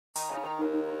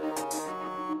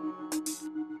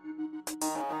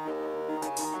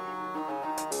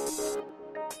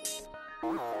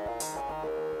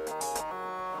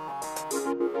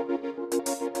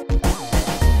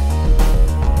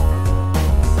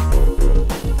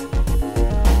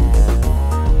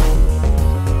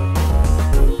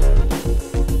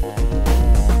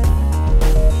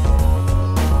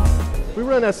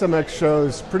SMX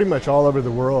shows pretty much all over the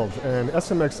world, and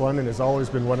SMX London has always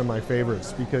been one of my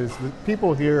favorites because the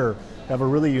people here have a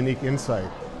really unique insight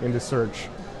into search.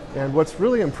 And what's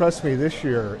really impressed me this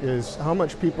year is how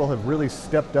much people have really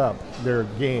stepped up their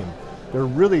game. They're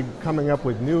really coming up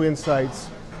with new insights,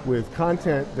 with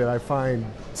content that I find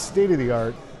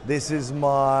state-of-the-art. This is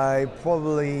my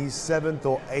probably 7th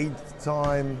or 8th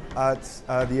time at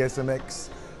the SMX.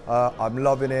 I'm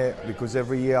loving it because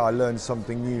every year I learn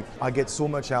something new. I get so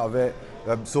much out of it,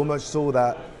 so much so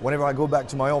that whenever I go back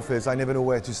to my office, I never know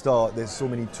where to start. There's so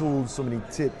many tools, so many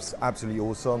tips, absolutely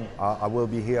awesome. I will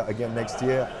be here again next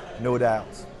year, no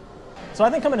doubt. So I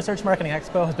think coming to Search Marketing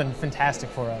Expo has been fantastic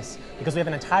for us because we have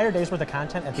an entire day's worth of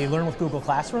content at the Learn with Google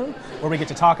Classroom where we get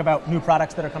to talk about new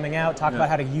products that are coming out, talk about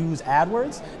how to use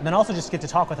AdWords, and then also just get to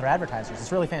talk with our advertisers.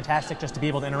 It's really fantastic just to be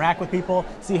able to interact with people,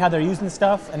 see how they're using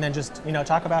stuff, and then just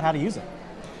talk about how to use it.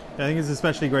 I think it's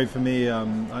especially great for me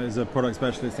as a product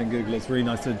specialist in Google. It's really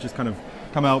nice to just kind of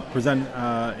come out, present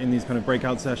in these kind of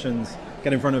breakout sessions,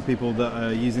 get in front of people that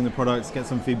are using the products, get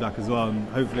some feedback as well, and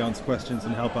hopefully answer questions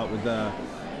and help out with their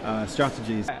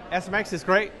strategies. SMX is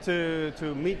great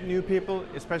to meet new people,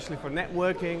 especially for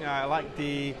networking. I like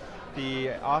the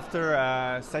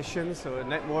after sessions, so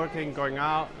networking, going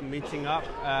out, meeting up.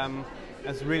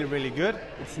 It's really, really good.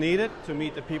 It's needed to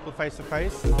meet the people face to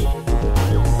face.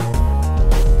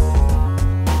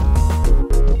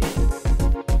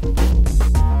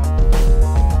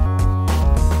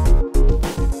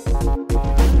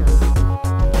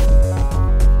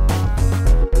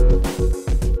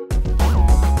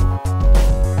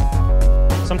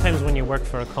 Sometimes when you work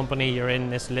for a company, you're in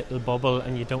this little bubble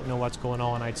and you don't know what's going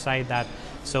on outside that.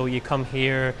 So you come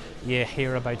here, you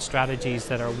hear about strategies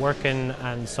that are working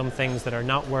and some things that are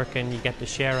not working. You get to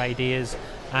share ideas,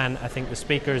 and I think the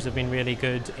speakers have been really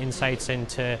good insights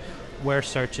into where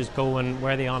search is going,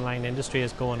 where the online industry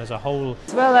is going as a whole.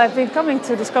 Well, I've been coming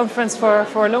to this conference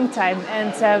for a long time,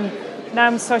 and now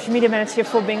I'm social media manager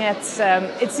for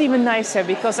Binghead. It's even nicer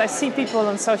because I see people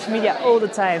on social media all the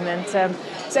time, and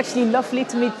it's actually lovely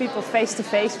to meet people face to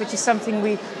face, which is something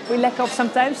we lack of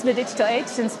sometimes in the digital age,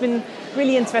 and it's been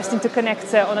really interesting to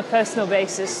connect on a personal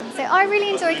basis. So I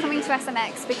really enjoy coming to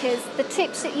SMX because the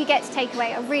tips that you get to take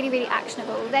away are really, really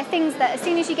actionable. They're things that as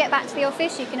soon as you get back to the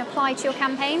office you can apply to your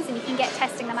campaigns and you can get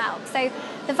testing them out. So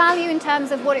the value in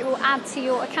terms of what it will add to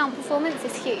your account performance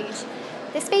is huge.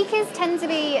 The speakers tend to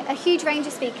be a huge range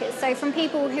of speakers, so from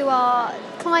people who are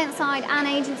client side and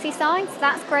agency side, so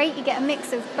that's great, you get a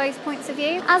mix of both points of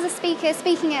view. As a speaker,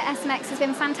 speaking at SMX has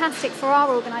been fantastic for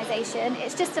our organisation.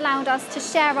 It's just allowed us to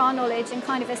share our knowledge and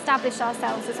kind of establish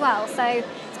ourselves as well, so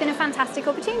it's been a fantastic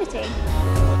opportunity.